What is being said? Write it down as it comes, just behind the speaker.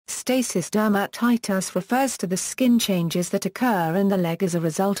Stasis. Dermatitis refers to the skin changes that occur in the leg as a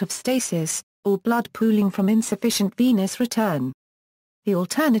result of stasis, or blood pooling from insufficient venous return. The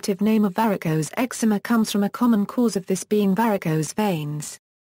alternative name of varicose eczema comes from a common cause of this being varicose veins.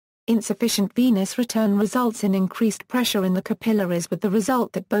 Insufficient venous return results in increased pressure in the capillaries, with the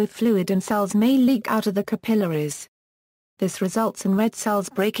result that both fluid and cells may leak out of the capillaries. This results in red cells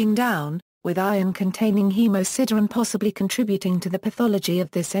breaking down, with iron-containing hemosiderin possibly contributing to the pathology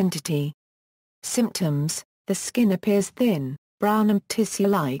of this entity. Symptoms: the skin appears thin, brown and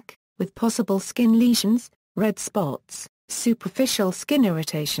tissue-like, with possible skin lesions, red spots, superficial skin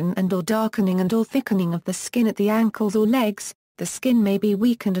irritation and/or darkening and/or thickening of the skin at the ankles or legs. The skin may be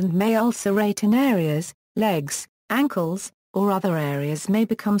weakened and may ulcerate in areas, legs, ankles, or other areas may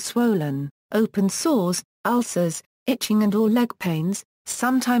become swollen, open sores, ulcers, itching and/or leg pains.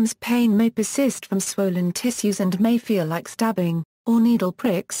 Sometimes pain may persist from swollen tissues and may feel like stabbing, or needle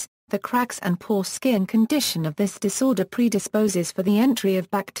pricks. The cracks and poor skin condition of this disorder predisposes for the entry of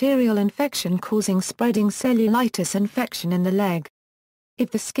bacterial infection causing spreading cellulitis infection in the leg. If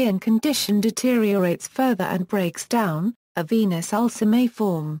the skin condition deteriorates further and breaks down, a venous ulcer may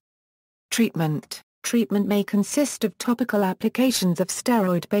form. Treatment: treatment may consist of topical applications of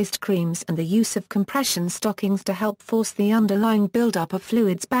steroid-based creams and the use of compression stockings to help force the underlying buildup of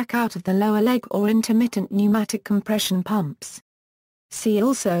fluids back out of the lower leg, or intermittent pneumatic compression pumps. See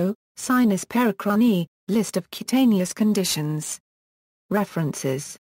also, sinus pericranii, list of cutaneous conditions. References